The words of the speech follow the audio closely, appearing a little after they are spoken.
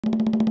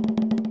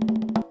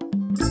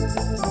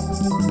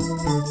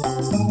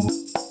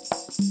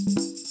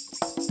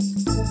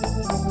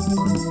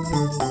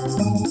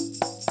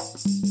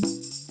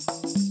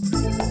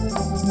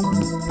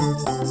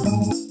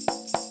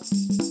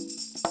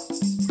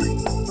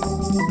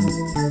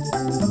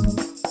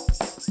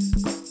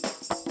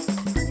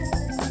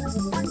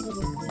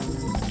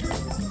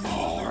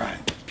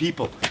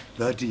People,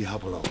 the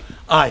Diabolo.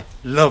 I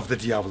love the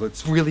Diabolo.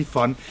 It's really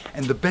fun,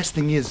 and the best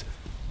thing is,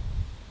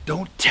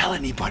 don't tell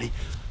anybody,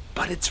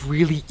 but it's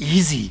really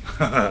easy.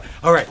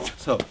 All right,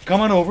 so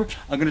come on over.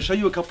 I'm gonna show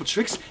you a couple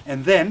tricks,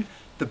 and then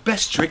the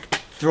best trick,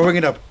 throwing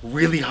it up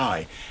really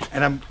high.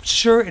 And I'm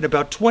sure in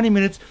about 20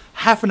 minutes,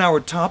 half an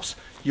hour tops,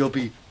 you'll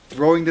be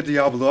throwing the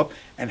Diabolo up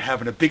and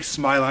having a big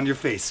smile on your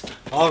face.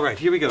 All right,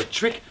 here we go.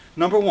 Trick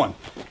number 1,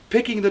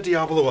 picking the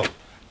Diabolo up.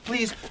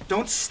 Please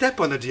don't step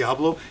on the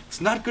Diabolo. It's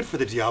not good for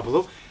the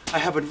Diabolo. I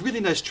have a really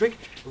nice trick,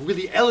 a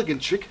really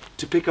elegant trick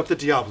to pick up the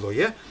Diabolo,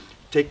 yeah?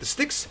 Take the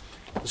sticks,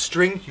 the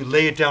string, you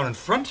lay it down in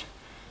front,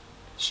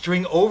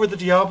 string over the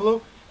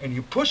Diabolo, and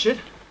you push it.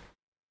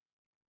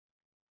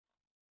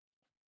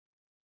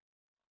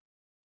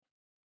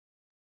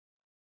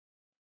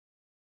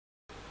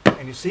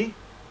 And you see,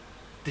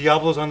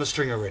 Diabolo's on the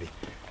string already.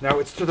 Now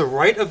it's to the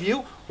right of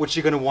you. What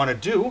you're going to want to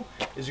do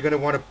is you're going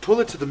to want to pull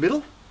it to the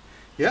middle,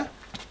 yeah?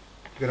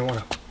 You're going to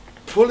want to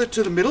pull it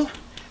to the middle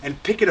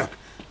and pick it up.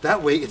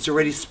 That way it's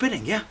already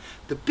spinning, yeah?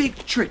 The big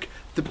trick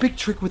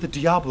with the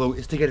Diabolo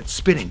is to get it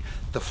spinning.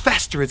 The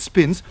faster it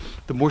spins,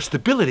 the more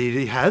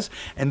stability it has,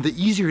 and the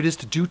easier it is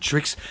to do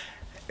tricks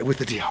with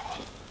the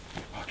Diabolo.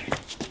 Okay,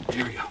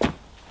 here we go.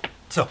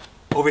 So,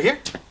 over here,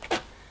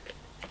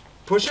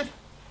 push it,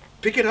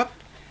 pick it up,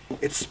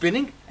 it's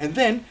spinning, and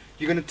then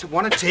you're going to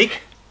want to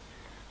take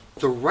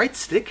the right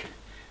stick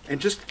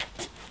and just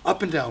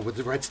up and down with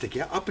the right stick,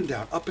 yeah? Up and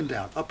down, up and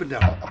down, up and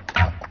down.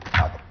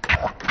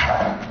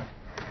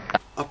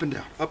 Up and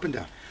down, up and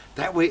down.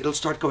 That way it'll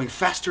start going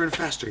faster and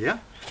faster, yeah?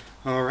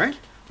 All right.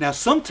 Now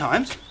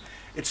sometimes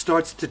it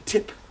starts to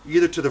tip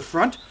either to the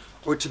front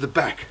or to the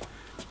back.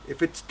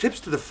 If it tips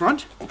to the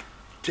front,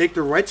 take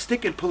the right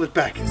stick and pull it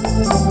back.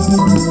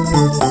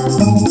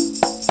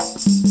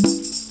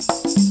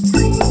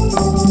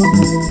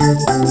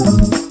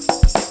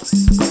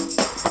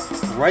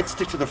 Right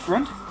stick to the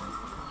front,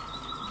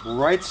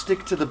 right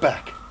stick to the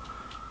back.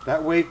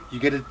 That way you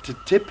get it to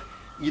tip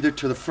either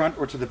to the front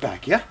or to the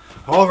back, yeah?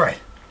 All right,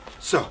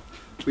 so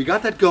we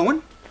got that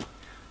going.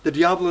 The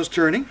Diabolo's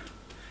turning.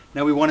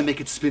 Now we want to make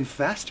it spin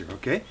faster,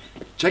 okay?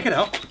 Check it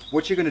out.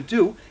 What you're going to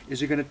do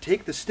is you're going to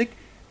take the stick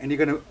and you're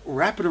going to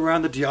wrap it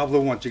around the Diabolo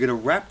once. You're going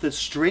to wrap the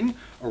string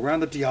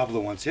around the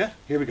Diabolo once, yeah?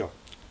 Here we go.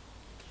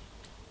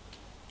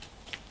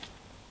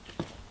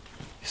 You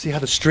see how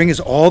the string is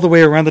all the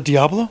way around the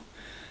Diabolo?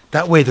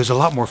 That way there's a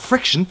lot more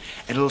friction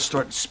and it'll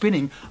start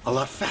spinning a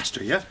lot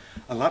faster, yeah?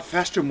 A lot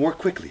faster, more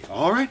quickly.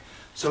 All right?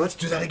 So let's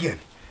do that again.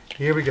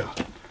 Here we go.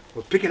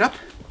 We'll pick it up,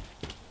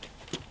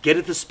 get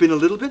it to spin a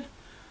little bit,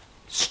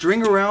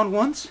 string around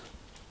once.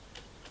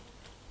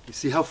 You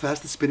see how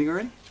fast it's spinning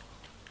already?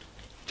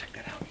 Check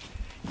that out.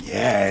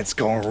 Yeah, it's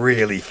going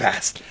really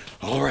fast.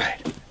 All right.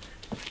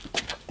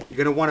 You're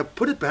going to want to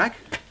put it back,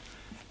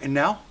 and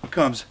now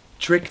comes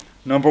trick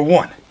number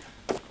 1.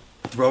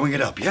 Throwing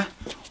it up, yeah?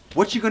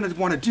 What you're going to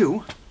want to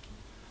do,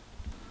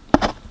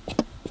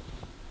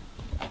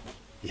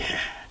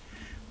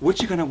 what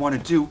you're going to want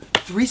to do,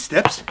 3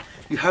 steps.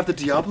 You have the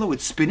Diabolo,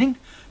 it's spinning.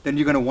 Then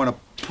you're going to want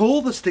to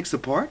pull the sticks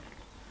apart,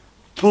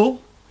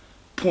 pull,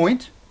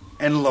 point,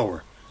 and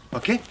lower.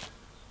 Okay?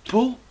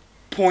 Pull,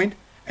 point,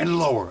 and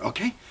lower.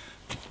 Okay?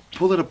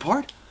 Pull it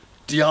apart.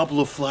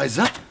 Diabolo flies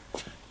up.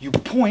 You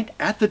point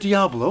at the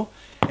Diabolo,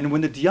 and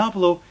when the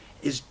Diabolo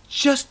is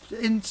just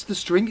in the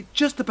string,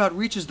 just about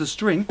reaches the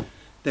string,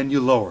 then you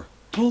lower.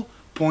 Pull,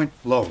 point,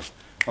 lower.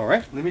 All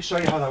right, let me show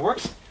you how that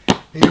works.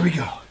 Here we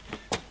go.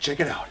 Check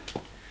it out.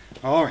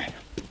 All right,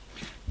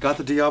 got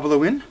the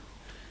Diabolo in.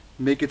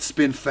 Make it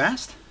spin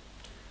fast.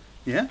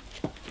 Yeah,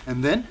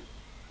 and then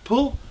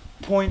pull,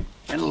 point,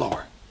 and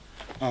lower.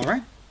 All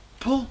right,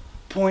 pull,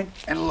 point,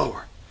 and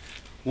lower.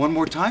 One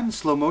more time in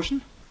slow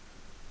motion.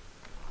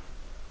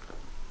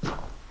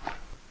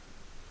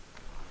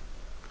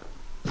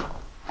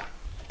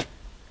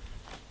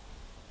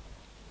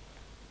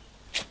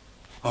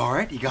 All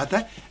right, you got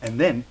that? And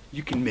then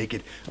you can make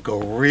it go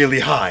really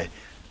high.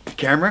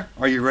 Camera,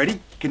 are you ready?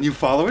 Can you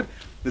follow it?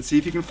 Let's see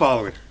if you can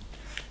follow it.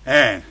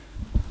 And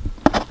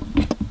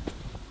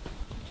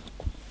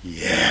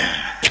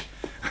yeah.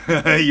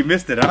 You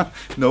missed it, huh?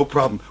 No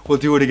problem. We'll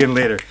do it again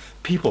later.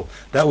 People,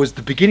 that was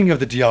the beginning of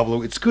the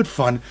Diabolo. It's good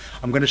fun.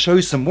 I'm going to show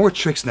you some more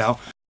tricks now.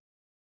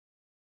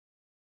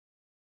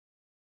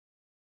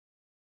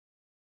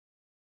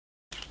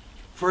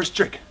 First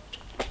trick.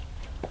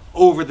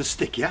 Over the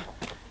stick, yeah?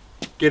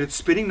 Get it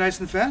spinning nice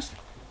and fast.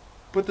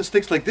 Put the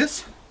sticks like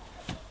this.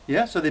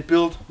 Yeah, so they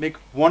make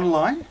one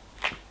line.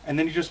 And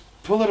then you just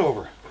pull it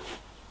over.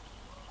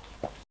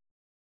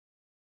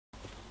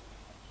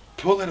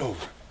 Pull it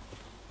over.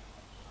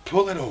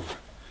 Pull it over.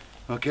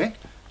 Okay?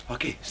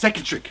 Okay,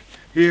 second trick.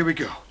 Here we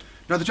go.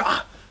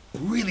 Another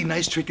really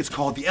nice trick. It's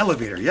called the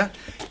elevator, yeah?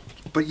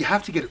 but you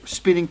have to get it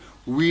spinning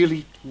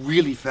really,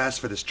 really fast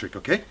for this trick,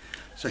 okay?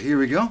 So here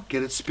we go,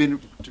 get it spin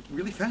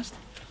really fast.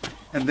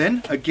 And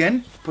then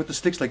again, put the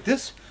sticks like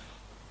this.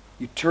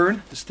 You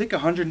turn the stick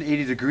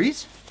 180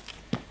 degrees,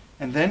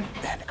 and then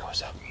it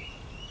goes up.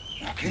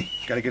 Okay,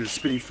 gotta get it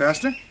spinning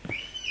faster.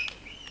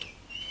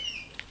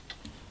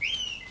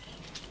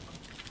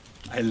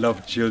 I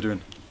love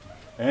children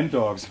and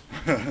dogs.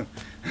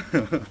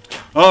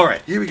 All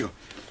right, here we go.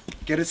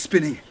 Get it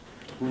spinning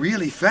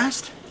really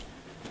fast.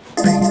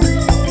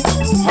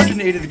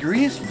 180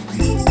 degrees.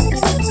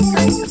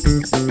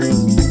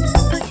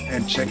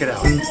 And check it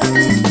out.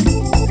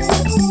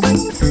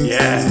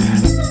 Yeah.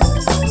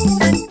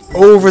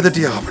 Over the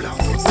Diabolo.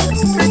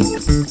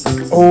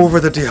 Over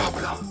the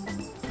Diabolo.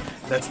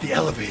 That's the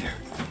elevator.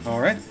 All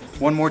right,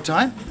 one more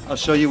time. I'll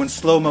show you in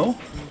slow-mo.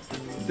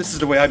 This is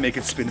the way I make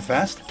it spin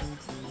fast.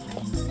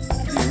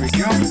 Here we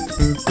go.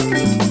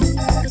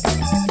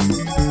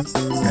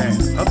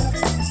 And up.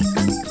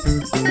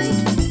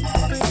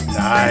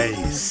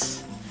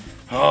 Nice.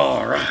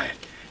 All right,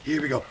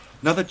 here we go.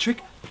 Another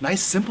trick,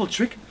 nice simple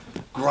trick,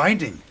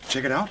 grinding.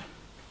 Check it out.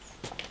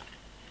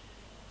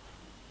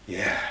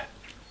 Yeah.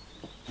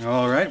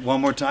 All right,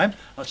 one more time.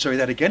 I'll show you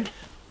that again.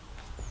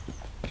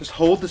 Just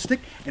hold the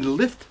stick and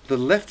lift the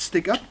left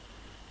stick up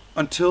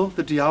until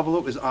the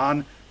Diabolo is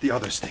on the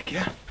other stick,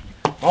 yeah?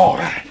 All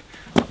right,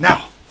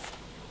 now,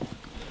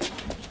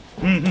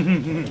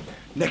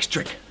 next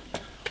trick,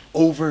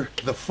 over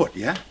the foot,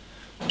 yeah?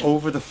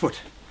 Over the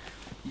foot.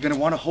 You're gonna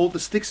wanna hold the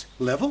sticks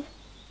level,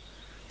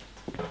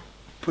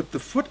 put the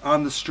foot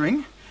on the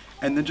string,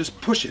 and then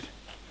just push it.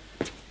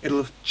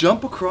 It'll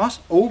jump across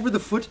over the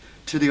foot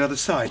to the other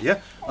side, yeah?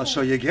 I'll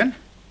show you again.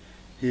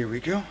 Here we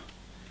go,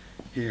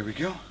 here we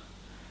go.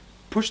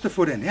 Push the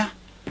foot in, yeah?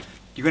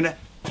 You're gonna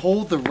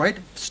hold the right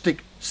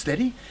stick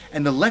steady,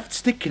 and the left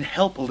stick can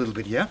help a little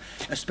bit, yeah?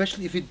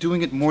 Especially if you're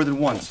doing it more than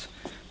once.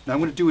 Now I'm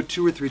gonna do it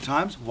 2 or 3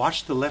 times.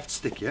 Watch the left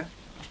stick, yeah?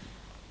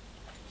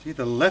 See,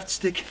 the left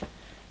stick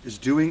is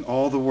doing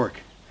all the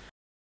work.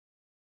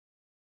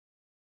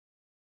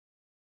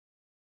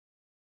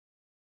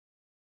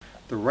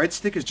 The right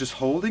stick is just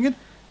holding it,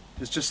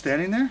 it's just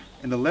standing there,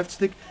 and the left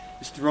stick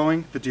is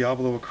throwing the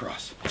Diabolo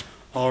across.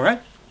 All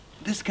right,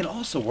 this can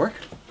also work.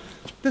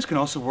 This can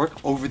also work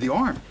over the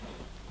arm.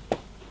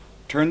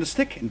 Turn the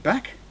stick and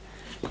back.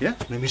 Yeah,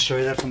 let me show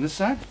you that from this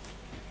side.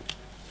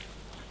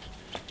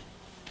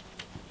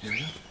 Here we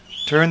go.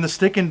 Turn the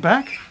stick and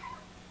back.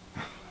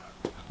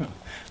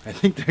 I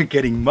think they're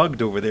getting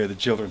mugged over there, the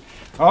children.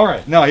 All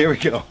right, now here we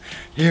go.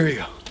 Here we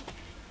go.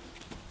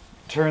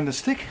 Turn the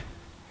stick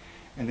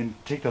and then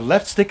take the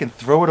left stick and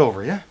throw it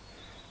over, yeah?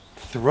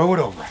 Throw it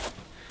over.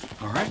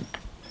 All right.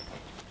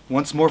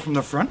 Once more from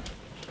the front.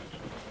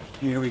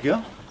 Here we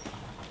go.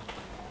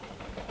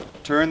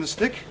 Turn the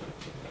stick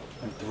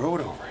and throw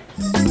it over.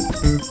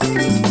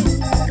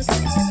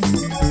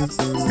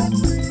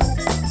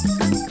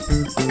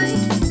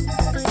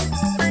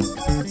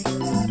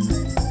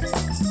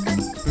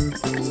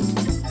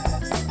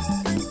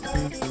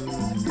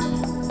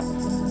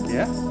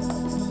 Yeah?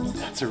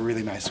 That's a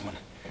really nice one.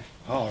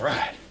 All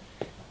right.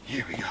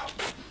 Here we go.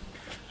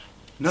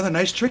 Another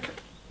nice trick.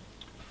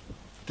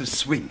 The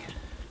swing.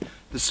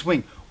 The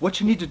swing. What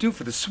you need to do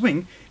for the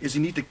swing is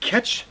you need to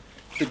catch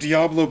the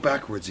Diabolo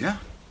backwards, yeah?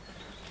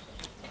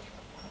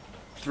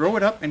 Throw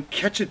it up and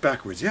catch it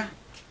backwards, yeah?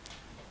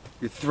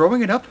 You're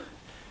throwing it up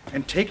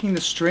and taking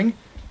the string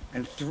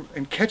and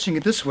catching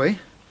it this way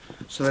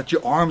so that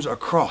your arms are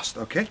crossed,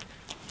 okay?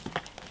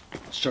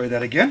 I'll show you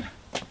that again.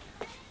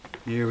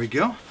 Here we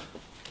go.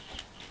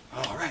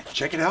 All right,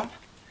 check it out.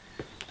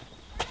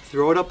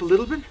 Throw it up a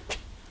little bit.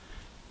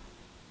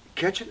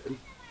 Catch it and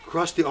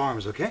cross the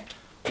arms, okay?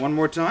 One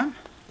more time.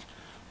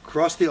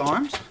 Cross the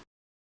arms.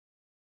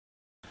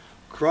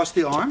 Cross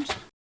the arms.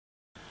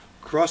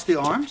 Cross the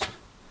arms.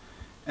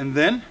 And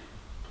then,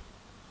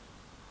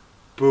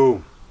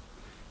 boom.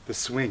 The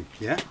swing,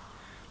 yeah?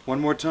 One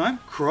more time.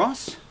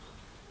 Cross.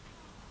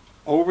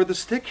 Over the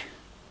stick.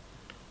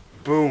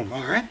 Boom,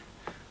 all right?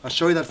 I'll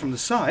show you that from the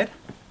side.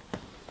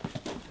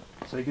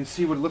 So you can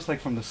see what it looks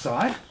like from the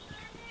side.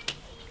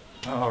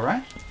 All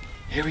right,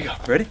 here we go.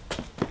 Ready?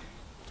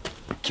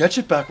 Catch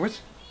it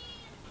backwards.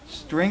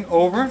 String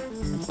over.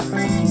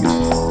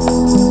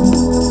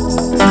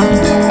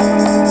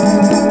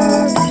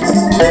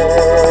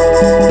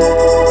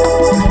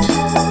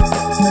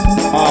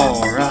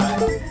 All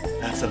right,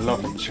 that's a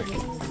lovely trick.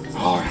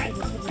 All right,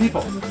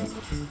 people,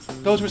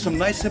 those were some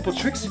nice simple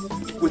tricks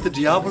with the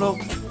Diabolo,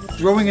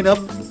 throwing it up,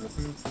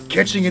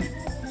 catching it,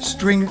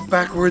 string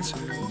backwards,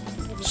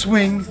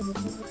 swing,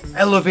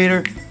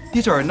 elevator.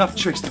 These are enough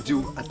tricks to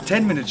do a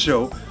 10-minute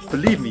show.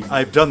 Believe me,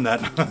 I've done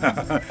that.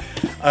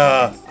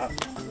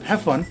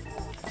 Have fun.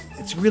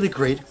 It's really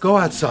great. Go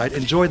outside,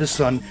 enjoy the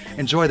sun,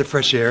 enjoy the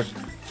fresh air,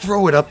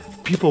 throw it up.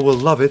 People will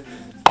love it.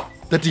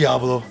 The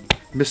Diabolo,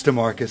 Mr.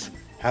 Marcus.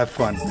 Have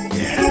fun.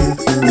 Yeah.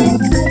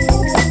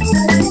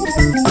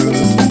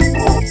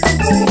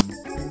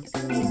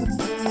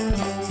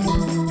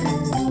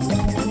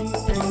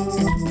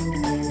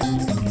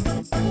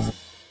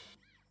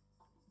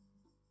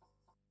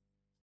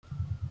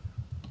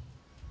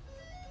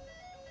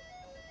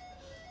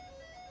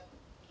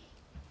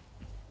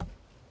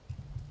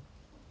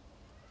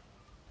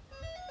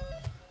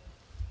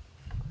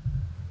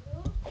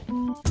 Check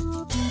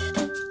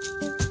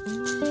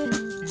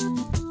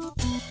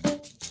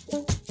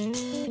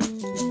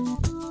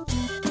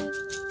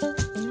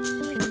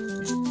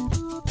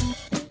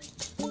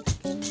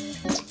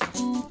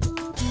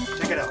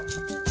it out.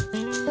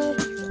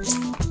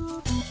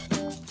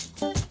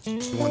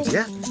 Ones,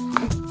 yeah?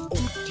 Oh,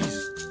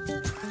 Jesus.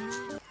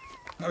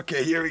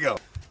 Okay, here we go.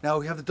 Now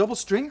we have the double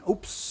string.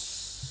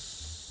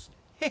 Oops.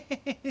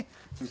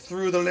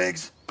 Through the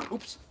legs.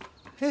 Oops.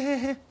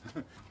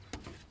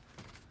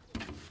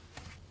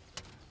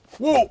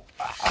 Whoa!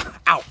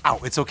 Ow, ow,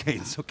 it's okay,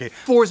 it's okay.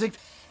 4 zig.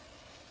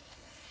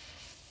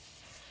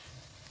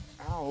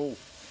 Ow.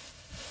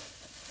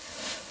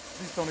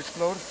 Please don't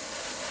explode.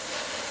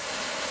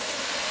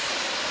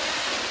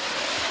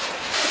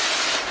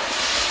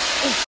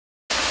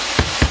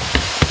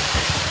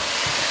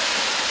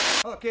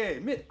 Okay,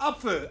 mit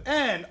Apfel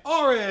and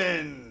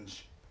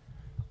orange.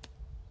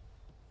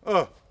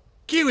 Oh,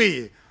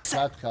 kiwi.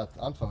 Cut,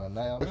 anfangen.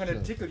 Naja, I'm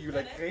gonna tickle you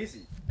like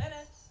crazy.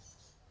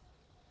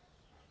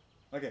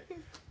 Okay,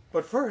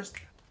 but first.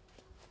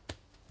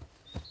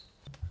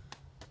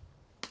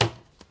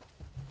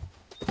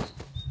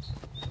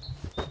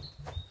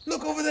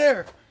 Look over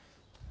there.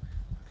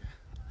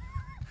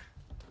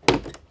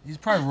 He's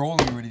probably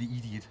rolling already, the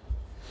idiot.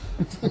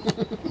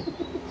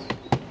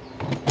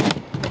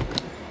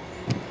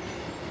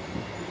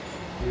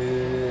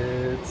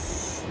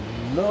 It's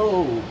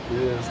no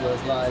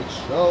business like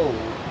show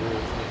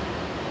business.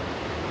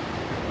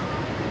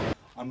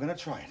 I'm gonna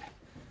try it.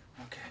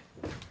 Okay,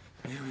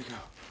 here we go.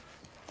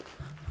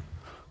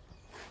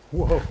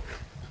 Whoa.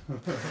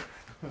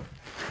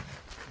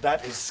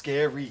 That is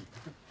scary.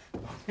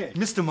 Okay.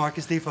 Mr.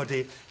 Marcus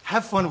DVD,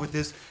 have fun with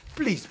this.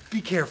 Please be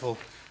careful.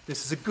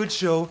 This is a good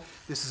show.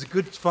 This is a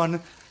good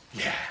fun.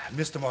 Yeah,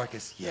 Mr.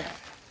 Marcus, yeah.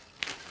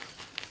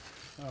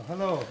 Oh,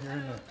 hello. You're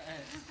in the...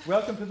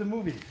 Welcome to the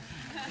movie.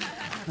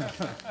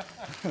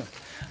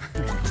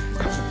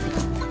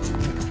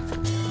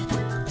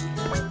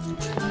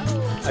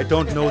 I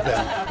don't know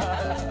that.